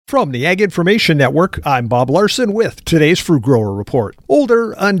From the Ag Information Network, I'm Bob Larson with today's Fruit Grower Report.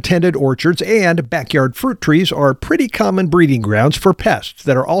 Older, untended orchards and backyard fruit trees are pretty common breeding grounds for pests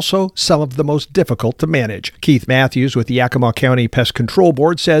that are also some of the most difficult to manage. Keith Matthews with the Yakima County Pest Control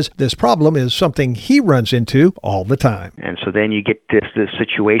Board says this problem is something he runs into all the time. And so then you get this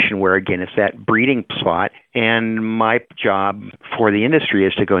situation where, again, it's that breeding spot. And my job for the industry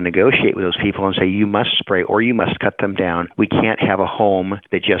is to go negotiate with those people and say, you must spray or you must cut them down. We can't have a home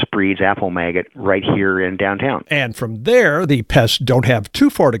that just breeds apple maggot right here in downtown. And from there, the pests don't have too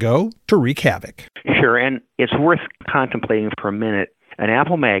far to go to wreak havoc. Sure, and it's worth contemplating for a minute. An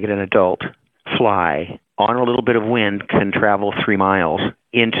apple maggot, an adult fly, on a little bit of wind can travel 3 miles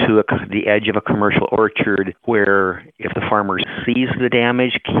into the edge of a commercial orchard where if the farmer sees the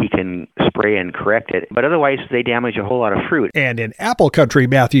damage, he can spray and correct it. But otherwise, they damage a whole lot of fruit. And in apple country,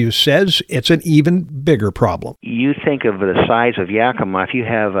 Matthews says it's an even bigger problem. You think of the size of Yakima, if you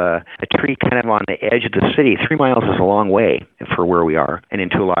have a tree kind of on the edge of the city, 3 miles is a long way for where we are and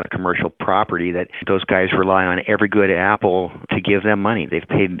into a lot of commercial property that those guys rely on every good apple to give them money. They've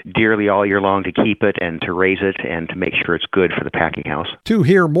paid dearly all year long to keep it and to raise it and to make sure it's good for the packing house. To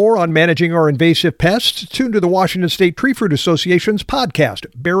hear more on managing our invasive pests, tune to the Washington State Tree Fruit Association's podcast,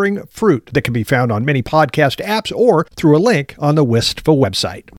 Bearing Fruit, that can be found on many podcast apps or through a link on the WISTFA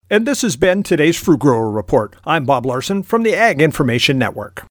website. And this has been today's Fruit Grower Report. I'm Bob Larson from the Ag Information Network.